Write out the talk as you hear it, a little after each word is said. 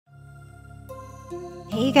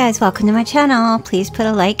Hey you guys, welcome to my channel. Please put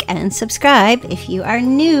a like and subscribe if you are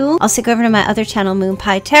new. Also go over to my other channel,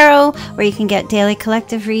 Moonpie Tarot, where you can get daily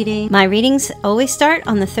collective reading. My readings always start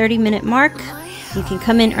on the 30-minute mark. You can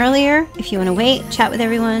come in earlier if you want to wait, chat with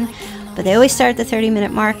everyone, but they always start at the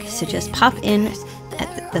 30-minute mark, so just pop in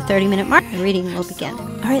at the 30-minute mark. The reading will begin.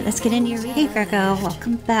 All right, let's get into your reading. Hey Virgo,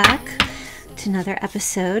 welcome back to another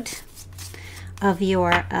episode of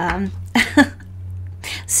your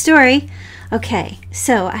story. Okay,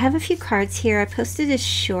 so I have a few cards here. I posted a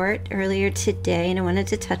short earlier today and I wanted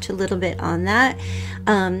to touch a little bit on that.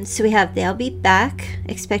 So we have they'll be back.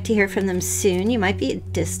 Expect to hear from them soon. You might be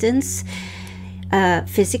at distance,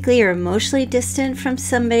 physically or emotionally distant from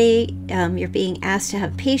somebody. You're being asked to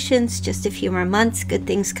have patience, just a few more months. Good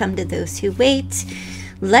things come to those who wait.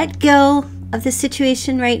 Let go of the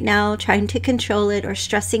situation right now, trying to control it or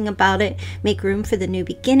stressing about it. Make room for the new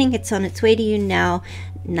beginning. It's on its way to you now.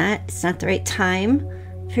 It's not the right time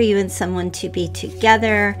for you and someone to be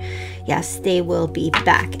together. Yes, they will be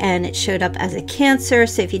back, and it showed up as a Cancer,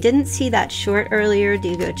 so if you didn't see that short earlier,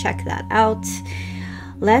 do go check that out.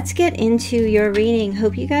 Let's get into your reading.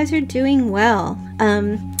 Hope you guys are doing well.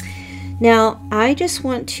 Now I just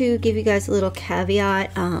want to give you guys a little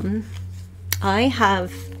caveat. I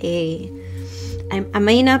have I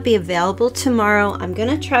may not be available tomorrow. I'm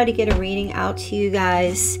gonna try to get a reading out to you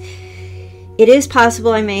guys. It is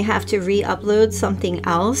possible I may have to re-upload something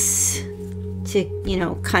else to, you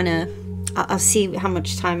know, kind of, I'll see how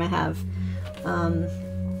much time I have.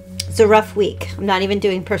 It's a rough week. I'm not even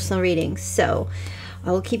doing personal readings, so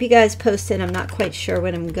I will keep you guys posted. I'm not quite sure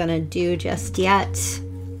what I'm gonna do just yet.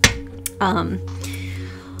 I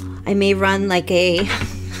may run like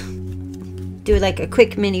do like a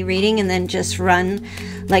quick mini reading and then just run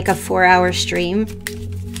like a 4-hour stream.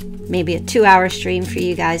 Maybe a 2-hour stream for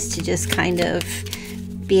you guys to just kind of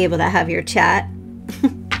be able to have your chat.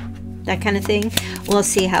 That kind of thing. We'll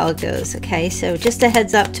see how it goes, okay? So just a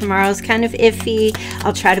heads up, tomorrow's kind of iffy.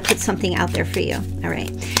 I'll try to put something out there for you. All right.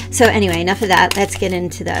 So anyway, enough of that. Let's get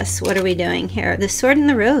into this. What are we doing here? The Sword and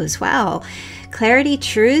the Rose. Wow. Clarity,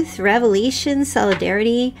 truth, revelation,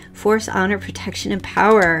 solidarity, force, honor, protection, and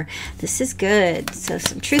power. This is good. So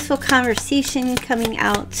some truthful conversation coming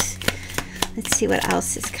out. Let's see what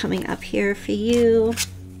else is coming up here for you.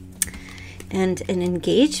 And an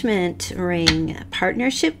engagement ring,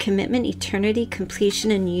 partnership, commitment, eternity,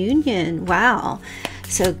 completion, and union. Wow.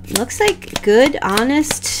 So looks like good,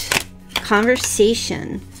 honest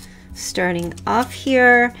conversation starting off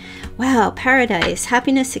here. Wow, paradise,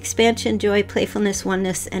 happiness, expansion, joy, playfulness,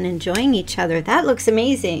 oneness, and enjoying each other. That looks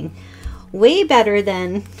amazing. Way better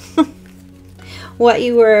than what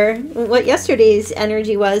yesterday's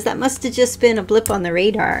energy was. That must have just been a blip on the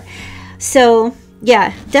radar. So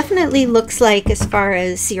yeah, definitely looks like, as far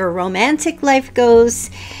as your romantic life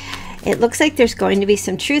goes, it looks like there's going to be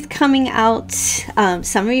some truth coming out.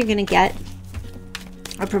 Some of you are going to get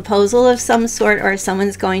a proposal of some sort, or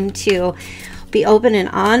someone's going to be open and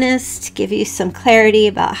honest, give you some clarity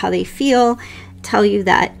about how they feel, tell you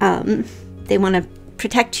that they want to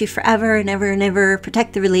protect you forever and ever and ever,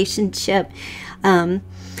 protect the relationship.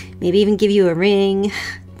 Maybe even give you a ring,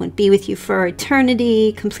 would be with you for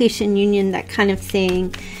eternity, completion, union, that kind of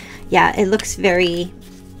thing. Yeah, it looks very,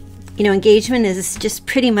 you know, engagement is just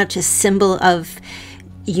pretty much a symbol of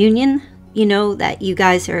union, you know, that you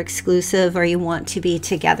guys are exclusive or you want to be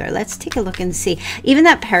together. Let's take a look and see. Even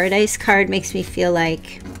that Paradise card makes me feel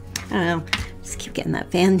like, I don't know, just keep getting that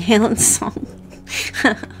Van Halen song.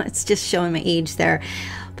 It's just showing my age there.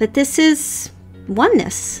 But this is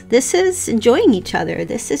oneness. This is enjoying each other.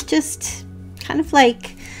 This is just kind of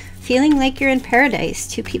like feeling like you're in paradise.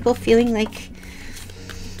 Two people feeling like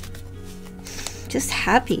just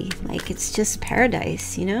happy, like it's just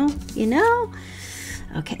paradise, you know?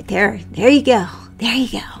 Okay, there you go. There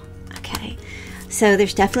you go. Okay. So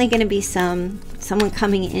there's definitely going to be someone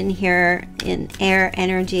coming in here in air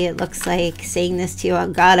energy. It looks like saying this to you. Oh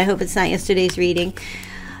God, I hope it's not yesterday's reading.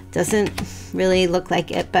 Doesn't really look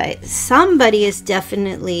like it, but somebody is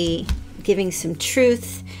definitely giving some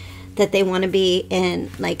truth that they want to be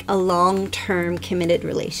in like a long-term committed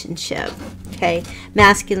relationship. Okay,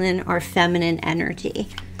 masculine or feminine energy.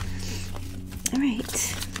 All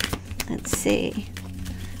right, let's see.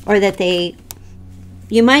 Or that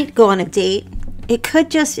you might go on a date. It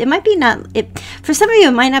could just, it might be not, for some of you,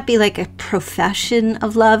 it might not be like a profession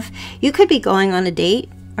of love. You could be going on a date,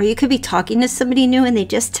 or you could be talking to somebody new and they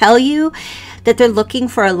just tell you that they're looking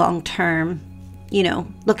for a long-term, you know,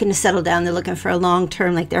 looking to settle down. They're looking for a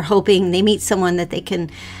long-term, like they're hoping they meet someone that they can,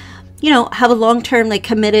 you know, have a long-term, like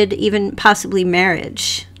committed, even possibly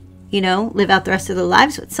marriage. you know, live out the rest of their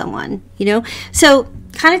lives with someone, you know. So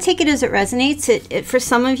kind of take it as it resonates. It for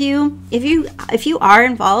some of you, if you are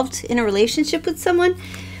involved in a relationship with someone,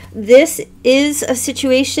 this is a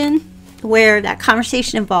situation where that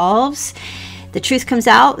conversation evolves. The truth comes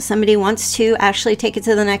out. Somebody wants to actually take it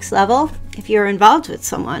to the next level if you're involved with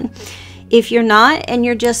someone. If you're not, and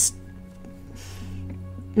you're just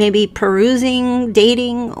maybe perusing,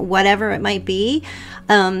 dating, whatever it might be,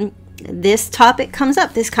 this topic comes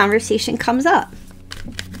up. This conversation comes up.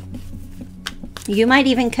 You might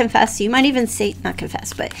even confess, you might even say, not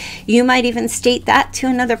confess, but you might even state that to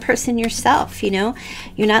another person yourself, you know.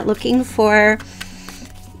 You're not looking for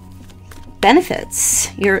benefits.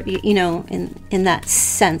 You know, in that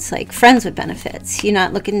sense, like friends with benefits. You're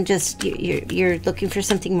not looking just, you're looking for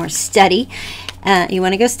something more steady. You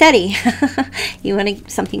want to go steady. You want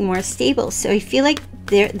something more stable. So I feel like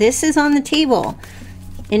this is on the table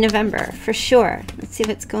in November, for sure. Let's see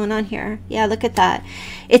what's going on here. Yeah, look at that.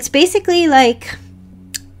 It's basically like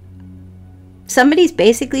somebody's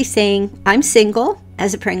basically saying, I'm single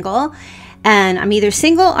as a Pringle, and I'm either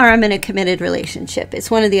single or I'm in a committed relationship. It's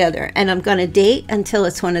one or the other, and I'm going to date until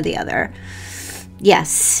it's one or the other.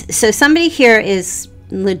 Yes. So somebody here is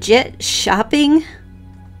legit shopping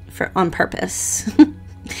on purpose.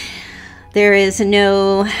 There is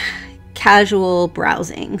no casual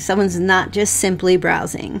browsing. Someone's not just simply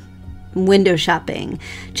browsing, window shopping,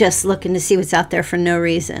 just looking to see what's out there for no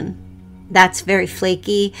reason. That's very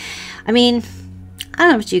flaky. I mean, I don't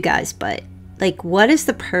know about you guys, but like, what is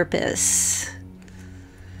the purpose?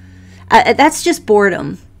 That's just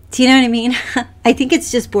boredom. Do you know what I mean? I think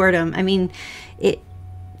it's just boredom. I mean,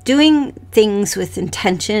 doing things with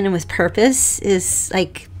intention and with purpose is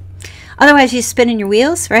like, otherwise, you're spinning your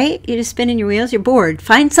wheels, right? You're just spinning your wheels. You're bored.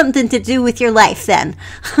 Find something to do with your life then.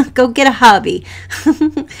 Go get a hobby.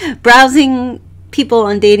 Browsing people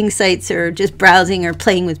on dating sites, or just browsing or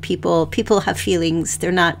playing with people. People have feelings.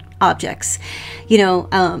 They're not objects. You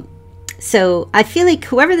know, so I feel like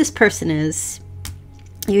whoever this person is,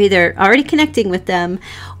 you're either already connecting with them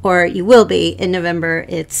or you will be in November.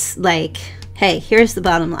 It's like, hey, here's the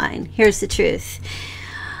bottom line. Here's the truth.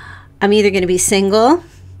 I'm either going to be single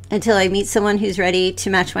until I meet someone who's ready to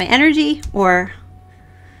match my energy, or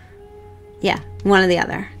yeah, one or the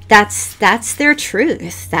other. That's their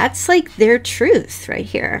truth. That's like their truth right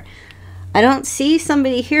here. I don't see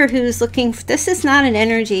somebody here who's looking, this is not an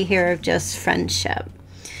energy here of just friendship.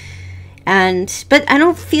 But I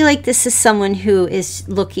don't feel like this is someone who is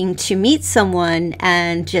looking to meet someone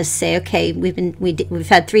and just say, okay, we've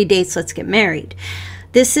had 3 dates, let's get married.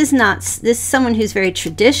 This is someone who's very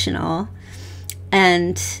traditional,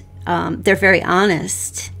 and they're very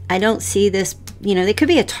honest. I don't see this, you know, they could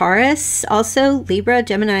be a Taurus, also Libra,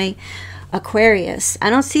 Gemini, Aquarius. I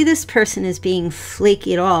don't see this person as being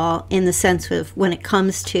flaky at all, in the sense of when it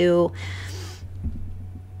comes to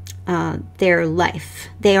their life.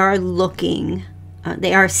 They are looking,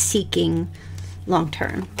 they are seeking long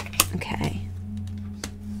term. Okay.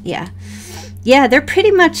 Yeah. Yeah, they're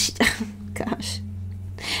pretty much, gosh.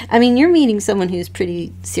 I mean, you're meeting someone who's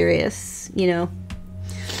pretty serious, you know.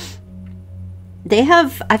 They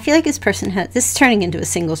have, I feel like this person has, this is turning into a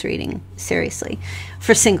singles reading, seriously,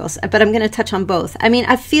 for singles, but I'm going to touch on both. I mean,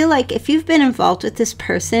 I feel like if you've been involved with this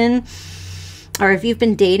person, or if you've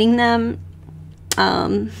been dating them,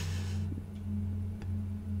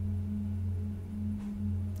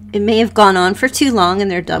 it may have gone on for too long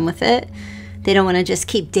and they're done with it. They don't want to just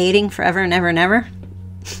keep dating forever and ever and ever.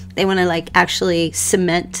 They want to like actually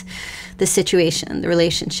cement the situation, the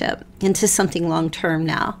relationship, into something long-term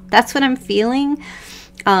now. That's what I'm feeling,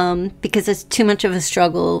 because it's too much of a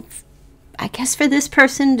struggle, I guess, for this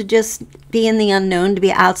person to just be in the unknown, to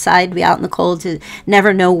be outside, to be out in the cold, to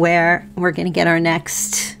never know where we're going to get our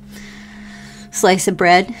next slice of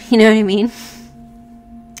bread. You know what I mean?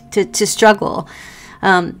 To struggle.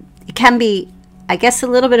 It can be, I guess, a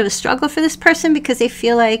little bit of a struggle for this person, because they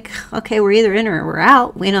feel like, okay, we're either in or we're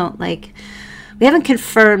out. We haven't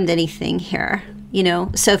confirmed anything here, you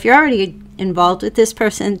know. So if you're already involved with this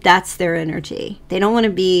person, that's their energy. They don't want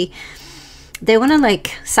to be, they want to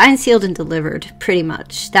like signed, sealed, and delivered, pretty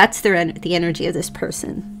much. That's the energy of this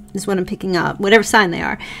person, is what I'm picking up, whatever sign they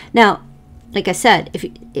are. Now, like I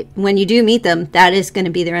said, when you do meet them, that is going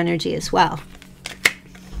to be their energy as well.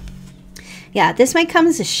 Yeah, this might come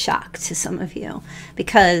as a shock to some of you,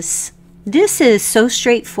 because this is so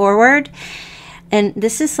straightforward, and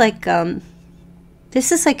this is like a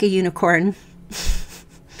unicorn.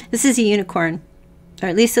 This is a unicorn, or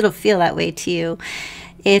at least it'll feel that way to you.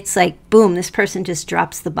 It's like, boom, this person just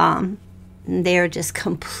drops the bomb. And they're just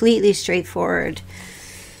completely straightforward.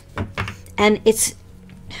 And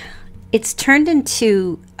it's turned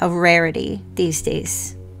into a rarity these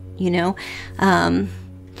days, you know. I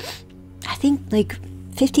think like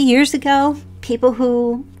 50 years ago, people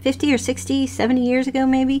who, 50 or 60, 70 years ago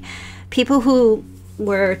maybe, people who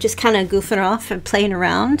were just kind of goofing off and playing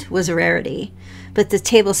around was a rarity. But the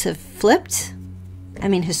tables have flipped. I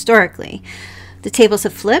mean, historically, the tables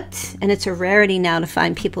have flipped, and it's a rarity now to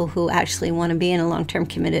find people who actually want to be in a long-term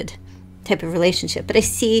committed type of relationship. But I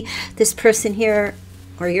see this person here,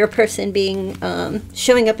 or your person, being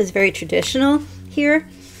showing up as very traditional here,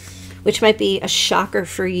 which might be a shocker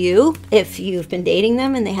for you if you've been dating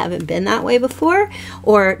them and they haven't been that way before,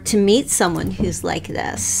 or to meet someone who's like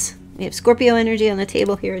this. We have Scorpio energy on the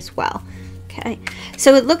table here as well. Okay,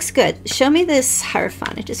 so it looks good. Show me this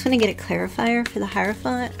Hierophant. I just want to get a clarifier for the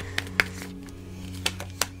Hierophant.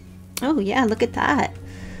 Oh yeah, look at that.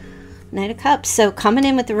 Knight of Cups. So coming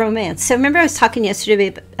in with the romance. So remember I was talking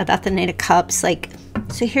yesterday about the Knight of Cups. Like,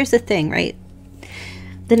 so here's the thing, right?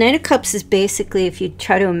 The Knight of Cups is basically, if you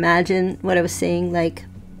try to imagine what I was saying, like,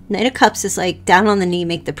 Knight of Cups is like down on the knee,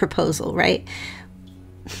 make the proposal, right?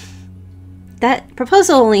 That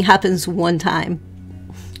proposal only happens one time.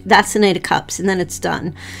 That's the Knight of Cups, and then it's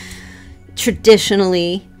done.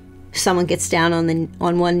 Traditionally, someone gets down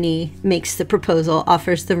on one knee, makes the proposal,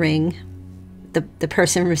 offers the ring. The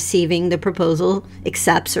person receiving the proposal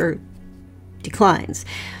accepts or declines,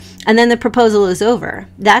 and then the proposal is over.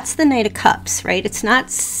 That's the Knight of Cups, right? It's not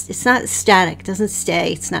static. It doesn't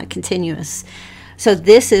stay. It's not continuous. So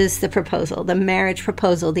this is the proposal, the marriage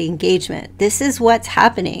proposal, the engagement. This is what's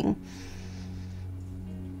happening.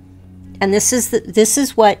 And this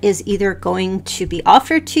is what is either going to be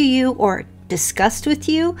offered to you or discussed with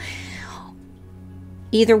you.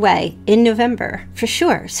 Either way, in November, for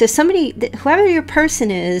sure. So somebody, whoever your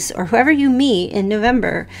person is, or whoever you meet in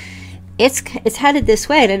November, it's headed this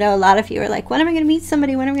way. And I know a lot of you are like, when am I going to meet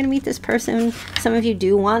somebody? When am I going to meet this person? Some of you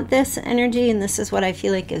do want this energy, and this is what I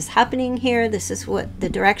feel like is happening here. This is what the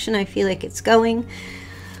direction I feel like it's going.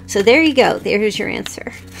 So there you go. There's your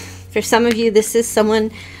answer. For some of you, this is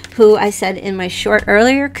someone who I said in my short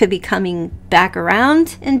earlier could be coming back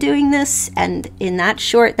around and doing this. And in that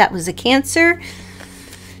short, that was a Cancer.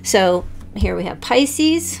 So here we have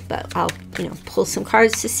Pisces, but I'll, pull some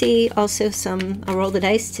cards to see. Also I'll roll the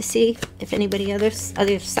dice to see if anybody other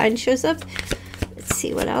sign shows up. Let's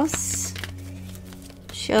see what else.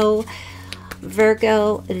 Show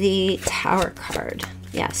Virgo the Tower card.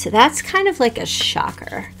 Yeah, so that's kind of like a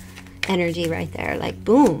shocker energy right there. Like,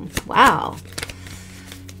 boom, wow.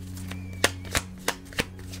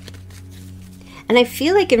 And I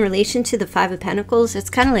feel like in relation to the Five of Pentacles, it's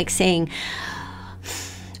kind of like saying,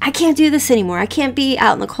 I can't do this anymore. I can't be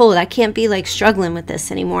out in the cold. I can't be like struggling with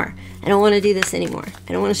this anymore. I don't want to do this anymore.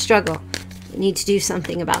 I don't want to struggle. I need to do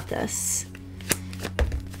something about this.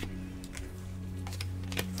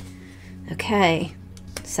 Okay.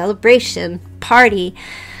 Celebration, party,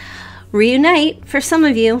 reunite for some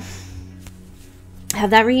of you. Have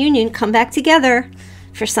that reunion, come back together.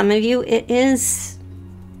 For some of you, it is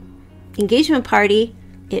engagement party.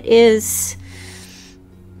 It is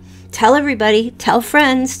tell everybody, tell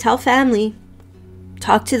friends, tell family,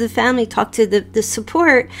 talk to the family, talk to the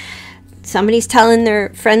support. Somebody's telling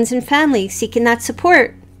their friends and family, seeking that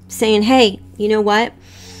support, saying, hey, you know what?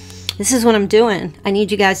 This is what I'm doing. I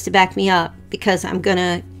need you guys to back me up because I'm going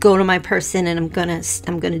to go to my person and I'm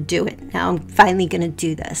going to do it. Now I'm finally going to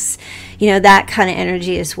do this. That kind of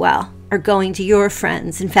energy as well. Or going to your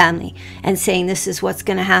friends and family and saying, this is what's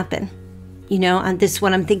going to happen. This is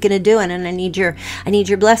what I'm thinking of doing, and I need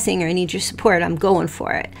your blessing, or I need your support. I'm going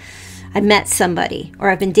for it. I met somebody, or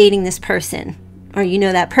I've been dating this person, or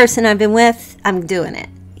that person I've been with, I'm doing it.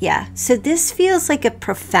 Yeah. So this feels like a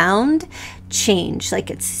profound change,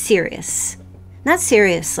 like it's serious. Not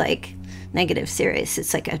serious like negative serious.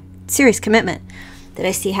 It's like a serious commitment that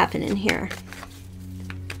I see happening here.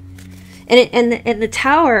 And the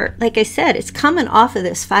Tower, like I said, it's coming off of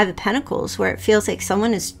this Five of Pentacles, where it feels like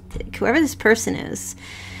someone is, whoever this person is,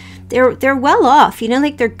 they're well off.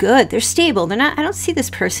 Like they're good, they're stable. They're not. I don't see this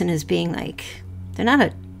person as being like, they're not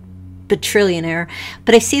a bajillionaire,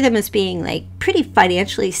 but I see them as being like pretty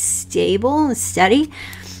financially stable and steady.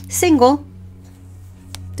 Single.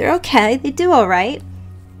 They're okay. They do all right.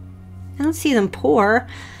 I don't see them poor.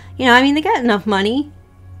 They got enough money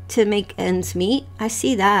to make ends meet. I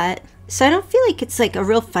see that. So I don't feel like it's like a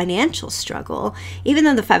real financial struggle, even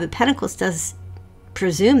though the Five of Pentacles does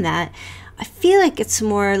presume that. I feel like it's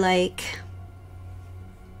more like,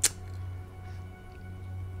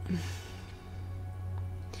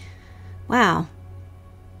 wow.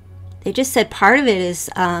 They just said part of it is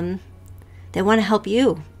they want to help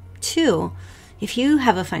you too. if you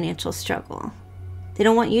have a financial struggle. They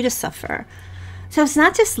don't want you to suffer. So it's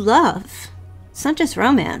not just love. It's not just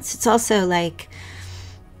romance. It's also like,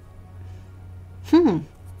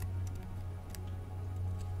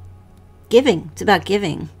 giving. It's about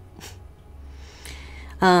giving.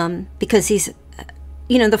 Because he's,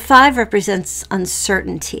 you know, the 5 represents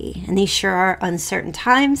uncertainty, and these sure are uncertain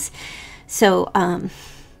times. So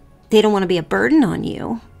they don't want to be a burden on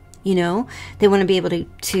you, you know. They want to be able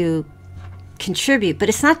to contribute, but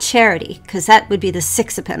it's not charity, because that would be the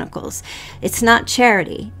 6 of Pentacles. It's not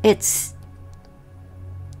charity. It's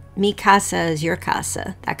mi casa is your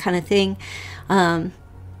casa, that kind of thing,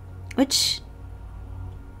 which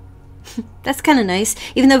that's kind of nice,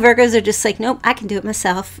 even though Virgos are just like, nope, I can do it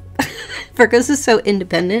myself. Virgos is so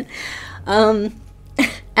independent, and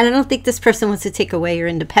I don't think this person wants to take away your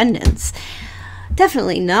independence,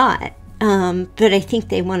 definitely not, but I think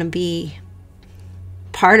they want to be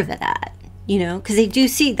part of that, you know, because they do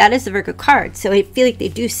see, that is the Virgo card, so I feel like they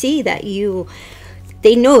do see that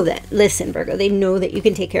they know that, listen, Virgo, they know that you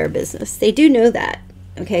can take care of business. They do know that.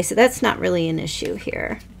 Okay, so that's not really an issue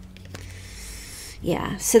here.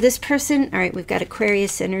 Yeah, so this person, all right, we've got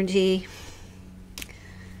Aquarius energy.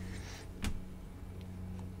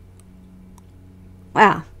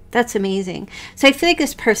 Wow, that's amazing. So I feel like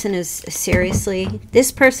this person is, seriously,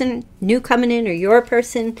 this person, new coming in, or your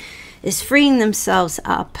person, is freeing themselves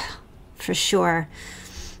up, for sure.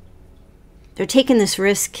 They're taking this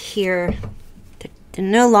risk here. They're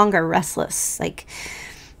no longer restless. Like,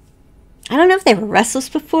 I don't know if they were restless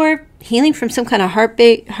before, healing from some kind of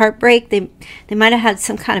heartbreak. They might have had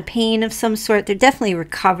some kind of pain of some sort. They're definitely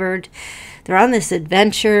recovered. They're on this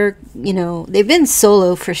adventure. You know, they've been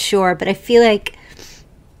solo for sure, but I feel like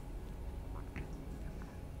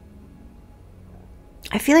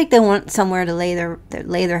they want somewhere to lay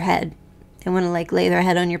their head. They want to like lay their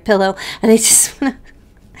head on your pillow, and they just want to.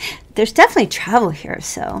 There's definitely travel here,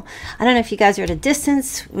 so I don't know if you guys are at a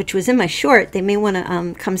distance, which was in my short. They may want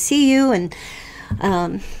to come see you and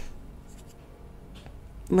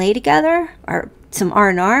lay together, or some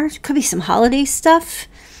R&R. Could be some holiday stuff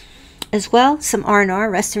as well. Some R&R,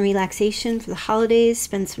 rest and relaxation for the holidays.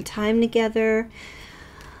 Spend some time together.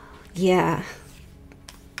 Yeah.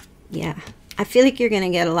 Yeah. I feel like you're going to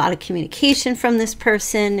get a lot of communication from this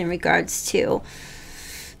person in regards to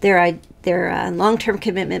their long-term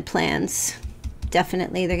commitment plans.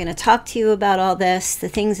 Definitely, they're going to talk to you about all this, the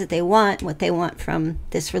things that they want, what they want from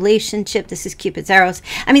this relationship. This is Cupid's arrows.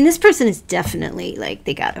 I mean, this person is definitely like,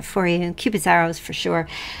 they got it for you. Cupid's arrows for sure.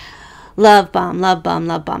 Love bomb, love bomb,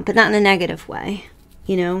 love bomb, but not in a negative way,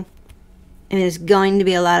 you know. And there's going to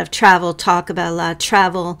be a lot of travel, talk about a lot of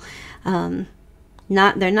travel. They're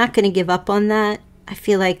not going to give up on that. I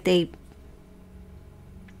feel like they're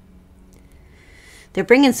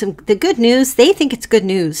bringing the good news. They think it's good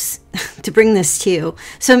news to bring this to you.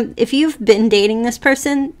 So if you've been dating this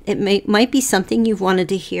person, it might be something you've wanted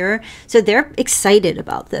to hear. So they're excited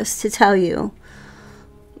about this to tell you,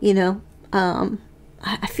 you know.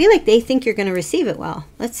 I feel like they think you're going to receive it well.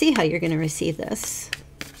 Let's see how you're going to receive this.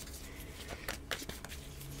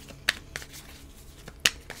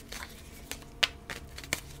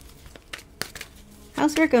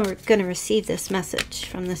 How's Virgo going to receive this message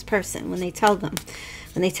from this person when they tell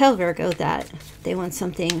Virgo that they want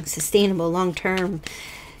something sustainable, long-term,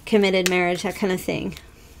 committed marriage, that kind of thing?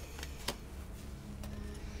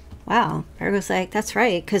 Wow, Virgo's like, that's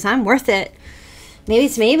right, because I'm worth it. Maybe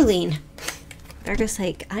it's Maybelline. Virgo's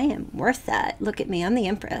like, I am worth that. Look at me, I'm the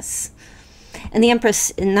Empress. And the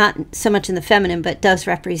Empress, not so much in the feminine, but does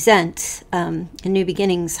represent a new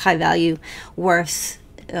beginnings, high value, worth,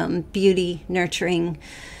 beauty, nurturing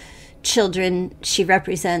children. She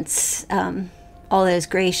represents all that is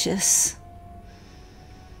gracious.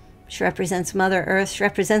 She represents Mother Earth. She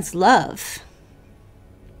represents love.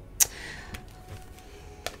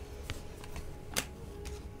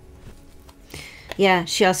 Yeah,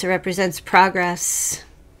 she also represents progress.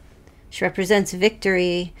 She represents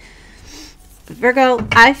victory. Virgo,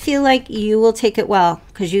 I feel like you will take it well,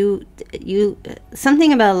 because you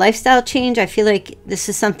something about a lifestyle change. I feel like this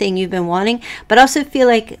is something you've been wanting, but also feel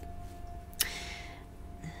like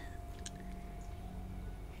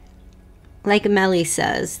Melly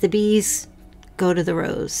says, the bees go to the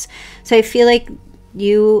rose. So I feel like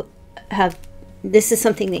this is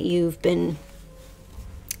something that you've been,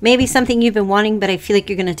 maybe something you've been wanting, but I feel like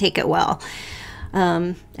you're going to take it well.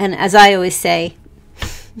 And as I always say,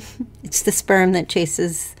 it's the sperm that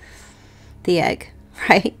chases the egg,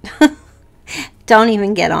 right? Don't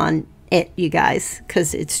even get on it, you guys,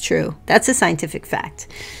 because it's true. That's a scientific fact.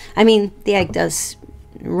 I mean, the egg does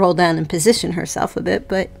roll down and position herself a bit,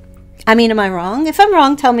 but I mean, am I wrong? If I'm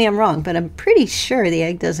wrong, tell me I'm wrong. But I'm pretty sure the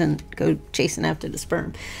egg doesn't go chasing after the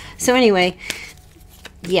sperm. So anyway,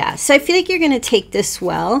 yeah. So I feel like you're going to take this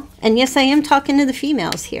well. And yes, I am talking to the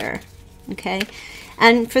females here. Okay.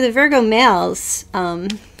 And for the Virgo males,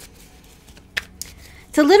 it's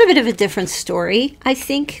a little bit of a different story, I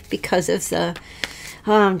think, because of the...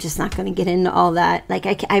 Oh, I'm just not going to get into all that.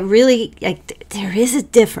 Like, I really, like, there is a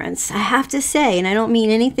difference, I have to say. And I don't mean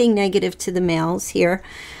anything negative to the males here.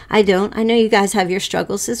 I don't. I know you guys have your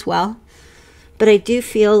struggles as well. But I do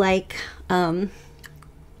feel like, I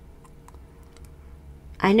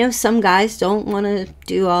know some guys don't want to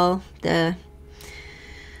do all the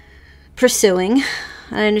pursuing.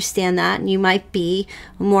 I understand that. And you might be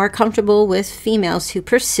more comfortable with females who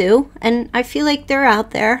pursue. And I feel like they're out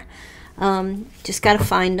there. Just got to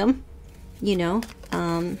find them, you know.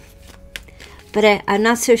 But I'm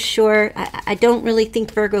not so sure. I don't really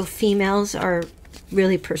think Virgo females are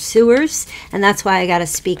really pursuers. And that's why I got to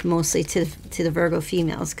speak mostly to the Virgo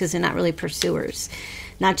females, because they're not really pursuers.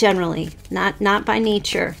 Not generally. Not by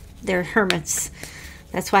nature. They're hermits.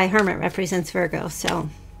 That's why hermit represents Virgo. So,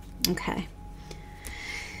 okay.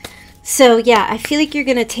 So, yeah, I feel like you're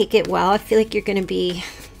going to take it well. I feel like you're going to be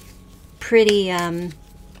pretty...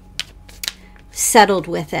 settled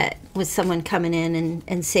with it, with someone coming in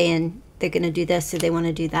and saying they're going to do this or they want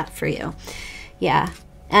to do that for you. Yeah.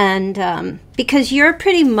 And because you're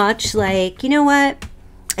pretty much like, you know what,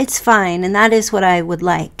 it's fine. And that is what I would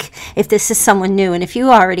like if this is someone new. And if you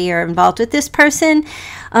already are involved with this person,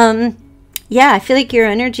 yeah, I feel like your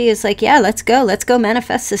energy is like, yeah, let's go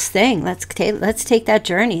manifest this thing. Let's take that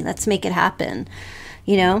journey. Let's make it happen.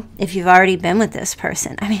 You know, if you've already been with this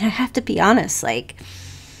person. I mean, I have to be honest, like,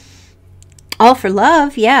 all for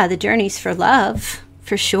love. Yeah, the journey's for love,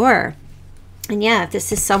 for sure. And yeah, if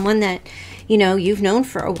this is someone that, you know, you've known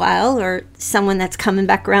for a while, or someone that's coming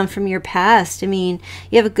back around from your past, I mean,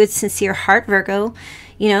 you have a good, sincere heart, Virgo,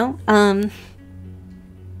 you know.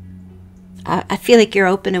 I feel like you're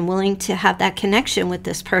open and willing to have that connection with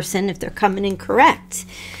this person if they're coming in correct.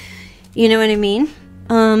 You know what I mean?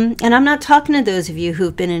 And I'm not talking to those of you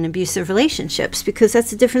who've been in abusive relationships, because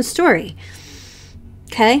that's a different story.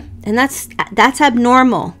 Okay, and that's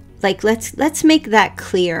abnormal. Like, let's make that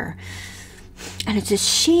clear. And it's a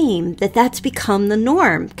shame that that's become the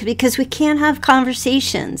norm, because we can't have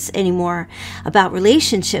conversations anymore about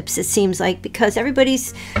relationships, it seems like, because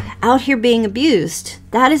everybody's out here being abused.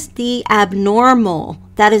 That is the abnormal.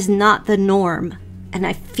 That is not the norm. And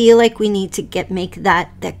I feel like we need to make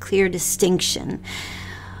that clear distinction.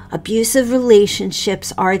 Abusive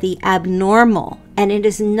relationships are the abnormal, and it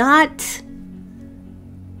is not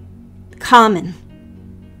common.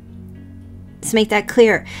 Let's make that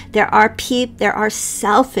clear. There are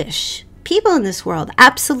selfish people in this world,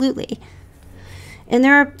 absolutely. And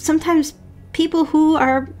there are sometimes people who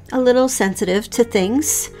are a little sensitive to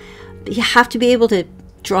things. But you have to be able to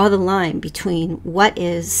draw the line between what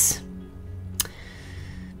is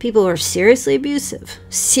people who are seriously abusive,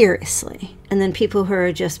 seriously, and then people who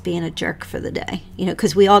are just being a jerk for the day, you know,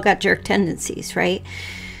 because we all got jerk tendencies, right?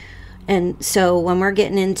 And so when we're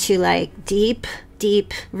getting into like deep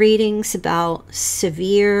readings about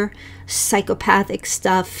severe psychopathic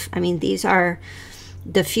stuff, I mean, these are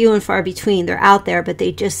the few and far between. They're out there, but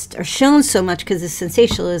they just are shown so much because of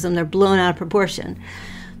sensationalism. They're blown out of proportion.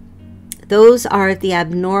 Those are the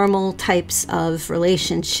abnormal types of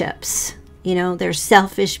relationships. You know, they're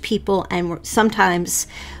selfish people, and sometimes,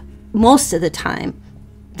 most of the time,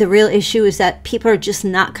 the real issue is that people are just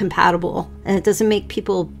not compatible. And it doesn't make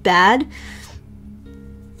people bad.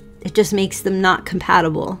 It just makes them not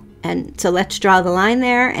compatible. And so let's draw the line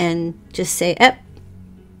there and just say,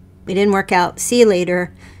 we didn't work out. See you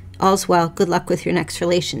later. All's well. Good luck with your next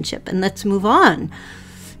relationship. And let's move on.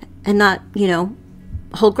 And not, you know,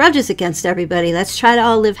 hold grudges against everybody. Let's try to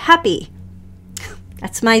all live happy.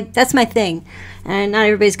 That's my thing. And not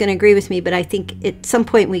everybody's going to agree with me, but I think at some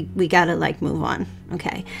point we got to like move on.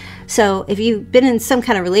 Okay. So if you've been in some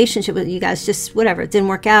kind of relationship with you guys, just whatever, it didn't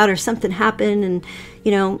work out or something happened, and,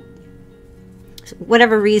 you know,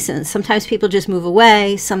 whatever reason, sometimes people just move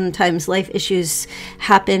away. Sometimes life issues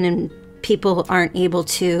happen and people aren't able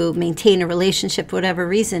to maintain a relationship for whatever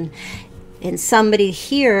reason. And somebody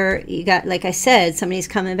here, you got, like I said, somebody's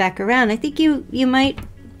coming back around. I think you might,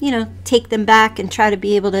 you know, take them back and try to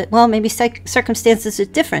be able to, well, maybe circumstances are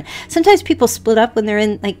different. Sometimes people split up when they're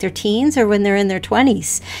in like their teens or when they're in their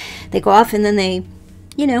 20s. They go off and then they,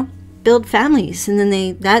 you know, build families, and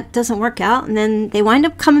then that doesn't work out, and then they wind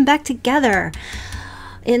up coming back together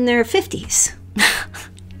in their 50s.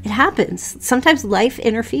 It happens. Sometimes life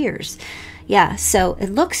interferes. Yeah, so it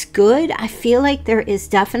looks good. I feel like there is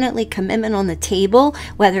definitely commitment on the table,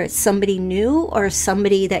 whether it's somebody new or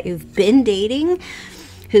somebody that you've been dating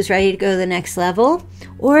who's ready to go to the next level,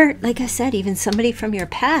 or like I said, even somebody from your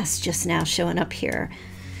past just now showing up here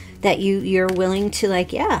that you're willing to,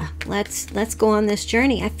 like, yeah, let's go on this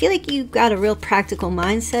journey. I feel like you got a real practical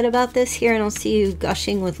mindset about this here. I don't see you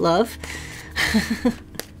gushing with love.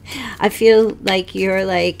 I feel like you're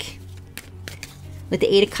like, with the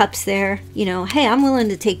 8 of Cups there, you know, hey, I'm willing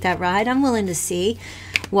to take that ride. I'm willing to see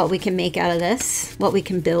what we can make out of this, what we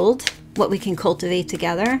can build, what we can cultivate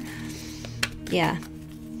together. Yeah,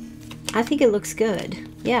 I think it looks good.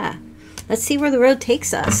 Yeah. Let's see where the road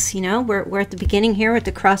takes us. You know, we're at the beginning here with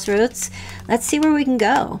the crossroads. Let's see where we can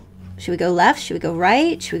go. Should we go left? Should we go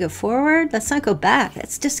right? Should we go forward? Let's not go back.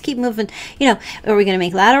 Let's just keep moving. You know, are we going to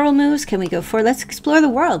make lateral moves? Can we go forward? Let's explore the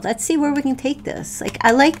world. Let's see where we can take this. Like,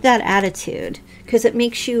 I like that attitude because it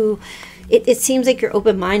makes you, it seems like you're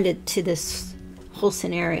open-minded to this whole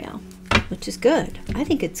scenario, which is good. I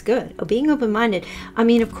think it's good. Being open-minded. I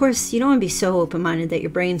mean, of course, you don't want to be so open-minded that your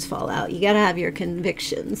brains fall out. You got to have your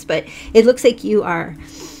convictions, but it looks like you are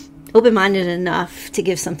open-minded enough to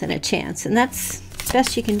give something a chance, and that's the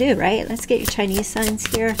best you can do, right? Let's get your Chinese signs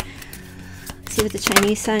here. See what the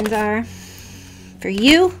Chinese signs are. For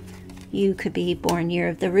you, you could be born year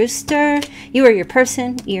of the rooster. You are your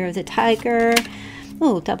person, year of the tiger.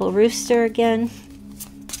 Oh, double rooster again.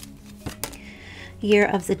 Year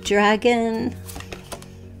of the dragon,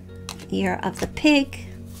 year of the pig,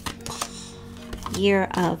 year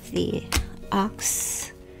of the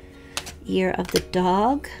ox, year of the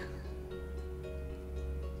dog,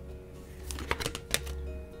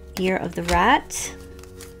 year of the rat,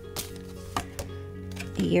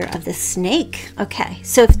 year of the snake. Okay,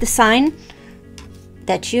 so if the sign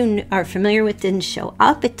that you are familiar with didn't show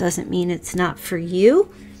up, it doesn't mean it's not for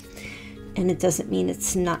you. And it doesn't mean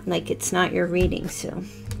it's not, like, it's not your reading. So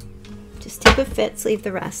just take what fits, leave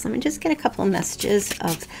the rest. Let me just get a couple of messages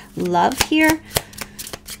of love here.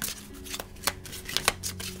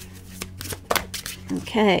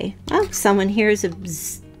 Okay. Oh, someone here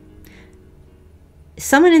is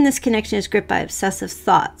someone in this connection is gripped by obsessive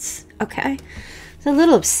thoughts. Okay. There's a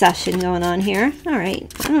little obsession going on here. All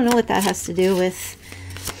right. I don't know what that has to do with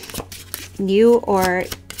you or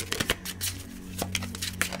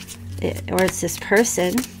it's this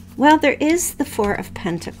person. Well, there is the 4 of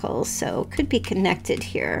Pentacles, so it could be connected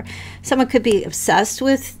here. Someone could be obsessed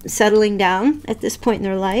with settling down at this point in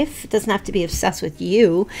their life. It doesn't have to be obsessed with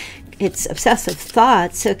you. It's obsessive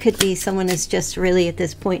thoughts, so it could be someone is just really at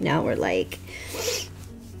this point now where, like,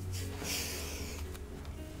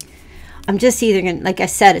 I'm just either going to, like I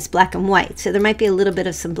said, it's black and white. So there might be a little bit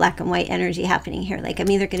of some black and white energy happening here. Like, I'm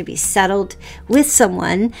either going to be settled with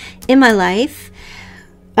someone in my life,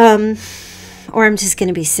 or I'm just going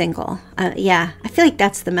to be single. Yeah, I feel like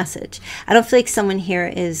that's the message. I don't feel like someone here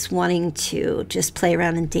is wanting to just play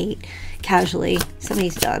around and date casually.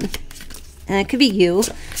 Somebody's done. And it could be you,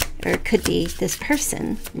 or it could be this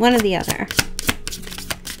person. One or the other.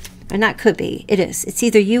 Or not could be. It is. It's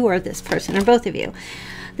either you or this person, or both of you.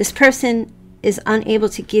 This person is unable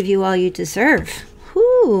to give you all you deserve.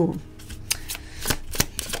 Whoo.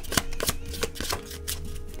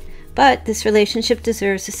 But this relationship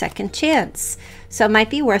deserves a second chance. So it might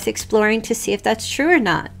be worth exploring to see if that's true or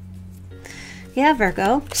not. Yeah,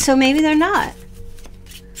 Virgo. So maybe they're not.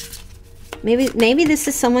 Maybe this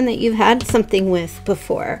is someone that you've had something with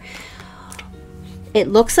before. It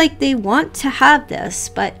looks like they want to have this,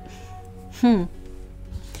 but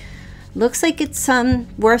looks like it's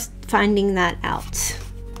worth finding that out.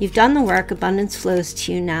 You've done the work. Abundance flows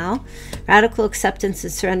to you now. Radical acceptance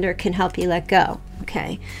and surrender can help you let go.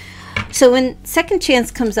 Okay. So when second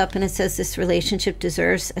chance comes up and it says this relationship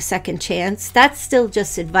deserves a second chance, that's still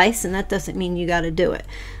just advice, and that doesn't mean you got to do it.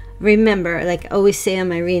 Remember, like I always say on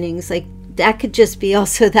my readings, like that could just be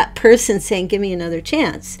also that person saying, give me another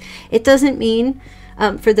chance. It doesn't mean,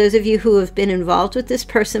 for those of you who have been involved with this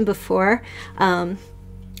person before,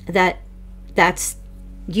 that's,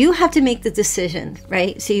 you have to make the decision,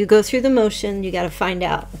 right? So you go through the motion, you got to find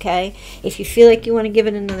out, okay? If you feel like you want to give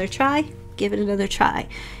it another try, give it another try.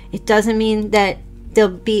 It doesn't mean that they'll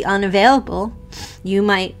be unavailable. You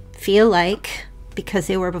might feel like, because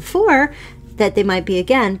they were before, that they might be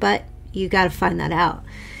again, but you got to find that out.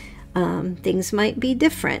 Things might be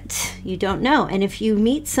different. You don't know. And if you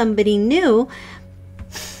meet somebody new,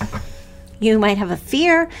 you might have a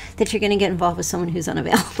fear that you're going to get involved with someone who's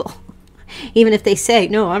unavailable. Even if they say,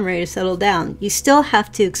 no, I'm ready to settle down. You still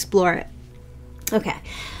have to explore it. Okay.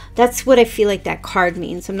 That's what I feel like that card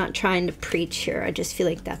means. I'm not trying to preach here. I just feel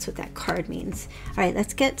like that's what that card means. All right,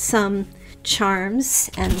 let's get some charms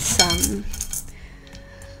and some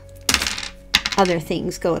other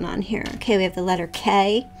things going on here. Okay, we have the letter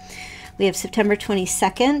K. We have September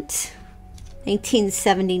 22nd,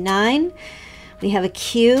 1979. We have a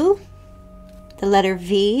Q. The letter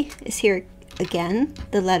V is here again.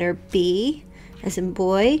 The letter B as in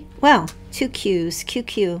boy. Wow, 2 Q's.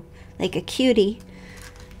 QQ, like a cutie.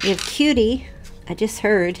 We have cutie. I just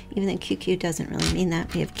heard, even though QQ doesn't really mean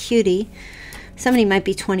that. We have cutie. Somebody might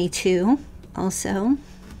be 22 also.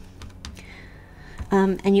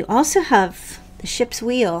 And you also have the ship's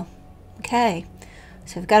wheel. Okay,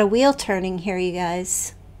 so I've got a wheel turning here, you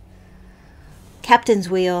guys. Captain's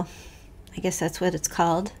wheel. I guess that's what it's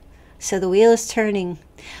called. So the wheel is turning.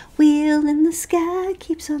 Wheel in the sky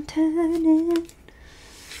keeps on turning.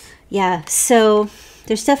 Yeah, so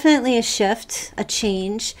there's definitely a shift, a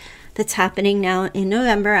change that's happening now in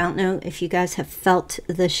November. I don't know if you guys have felt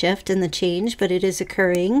the shift and the change, but it is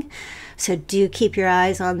occurring. So do keep your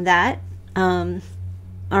eyes on that,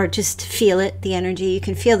 or just feel it, the energy. You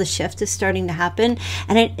can feel the shift is starting to happen.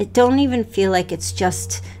 And it don't even feel like it's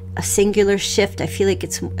just a singular shift. I feel like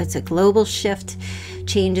it's a global shift.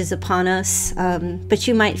 Change is upon us, but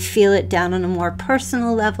you might feel it down on a more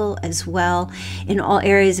personal level as well in all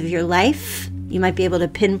areas of your life. You might be able to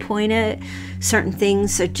pinpoint it. Certain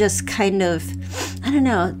things are just kind of, I don't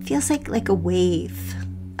know, it feels like a wave.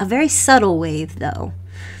 A very subtle wave, though.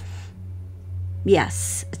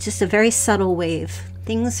 Yes, it's just a very subtle wave.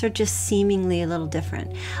 Things are just seemingly a little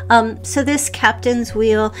different. So this captain's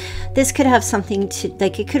wheel, this could have something to,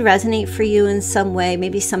 like, it could resonate for you in some way.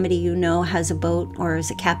 Maybe somebody you know has a boat or is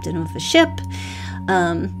a captain of a ship.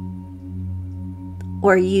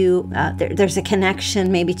 Or you, there's a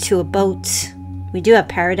connection maybe to a boat. We do have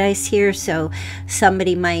paradise here, so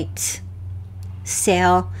somebody might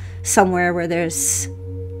sail somewhere where there's,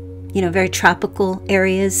 you know, very tropical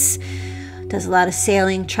areas. Does a lot of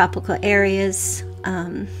sailing, tropical areas.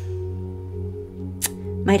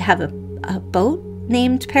 Might have a boat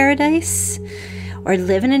named Paradise, or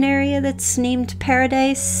live in an area that's named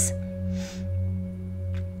Paradise.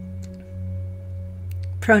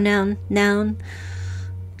 Pronoun, noun,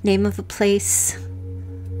 name of a place.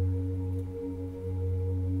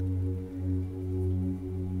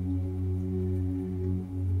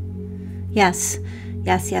 Yes,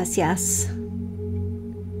 yes, yes, yes.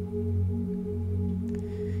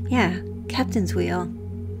 Yeah, Captain's Wheel.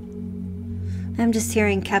 I'm just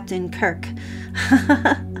hearing Captain Kirk.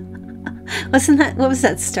 Wasn't that, what was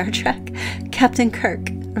that, Star Trek? Captain Kirk.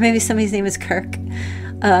 Or maybe somebody's name is Kirk.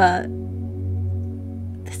 That's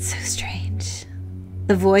so strange.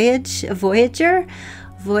 The voyage? A voyager?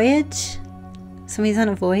 Voyage? Somebody's on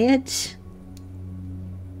a voyage?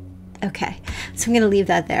 Okay, so I'm going to leave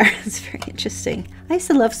that there. It's very interesting. I used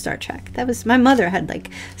to love Star Trek. That was, my mother had like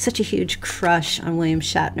such a huge crush on William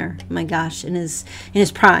Shatner. Oh my gosh, in his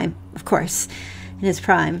prime, of course. In his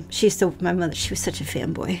prime. She used to, my mother, she was such a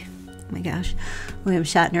fanboy. Oh my gosh. William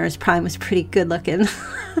Shatner, his prime was pretty good looking.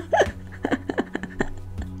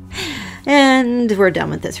 And we're done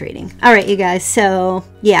with this reading. All right, you guys. So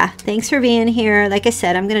yeah, thanks for being here. Like I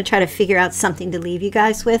said, I'm going to try to figure out something to leave you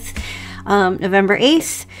guys with November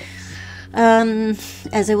 8th.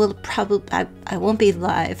 As I will probably, I won't be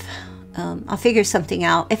live. I'll figure something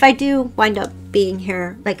out. If I do wind up being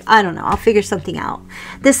here, like, I don't know, I'll figure something out.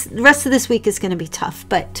 The rest of this week is going to be tough,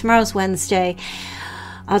 but tomorrow's Wednesday.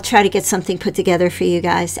 I'll try to get something put together for you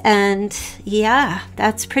guys. And yeah,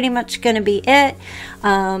 that's pretty much going to be it.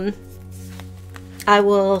 I'll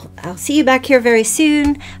see you back here very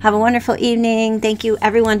soon. Have a wonderful evening. Thank you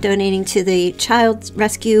everyone donating to the child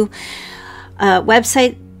rescue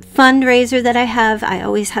website fundraiser that I have. I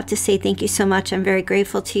always have to say thank you so much. I'm very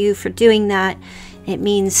grateful to you for doing that. It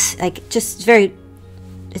means, like, just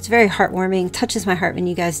it's very heartwarming. Touches my heart when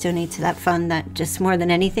you guys donate to that fund. That just more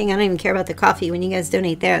than anything, I don't even care about the coffee. When you guys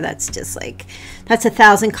donate there, that's just like, that's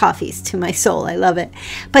 1,000 coffees to my soul. I love it.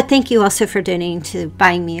 But thank you also for donating to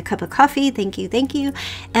buying me a cup of coffee. Thank you, thank you.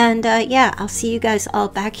 And yeah, I'll see you guys all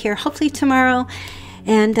back here hopefully tomorrow.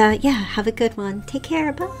 And yeah, have a good one. Take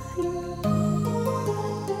care. Bye.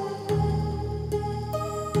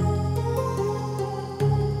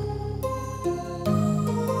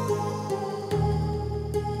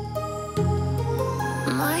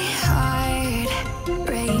 My heart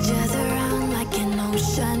rages around like an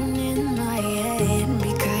ocean.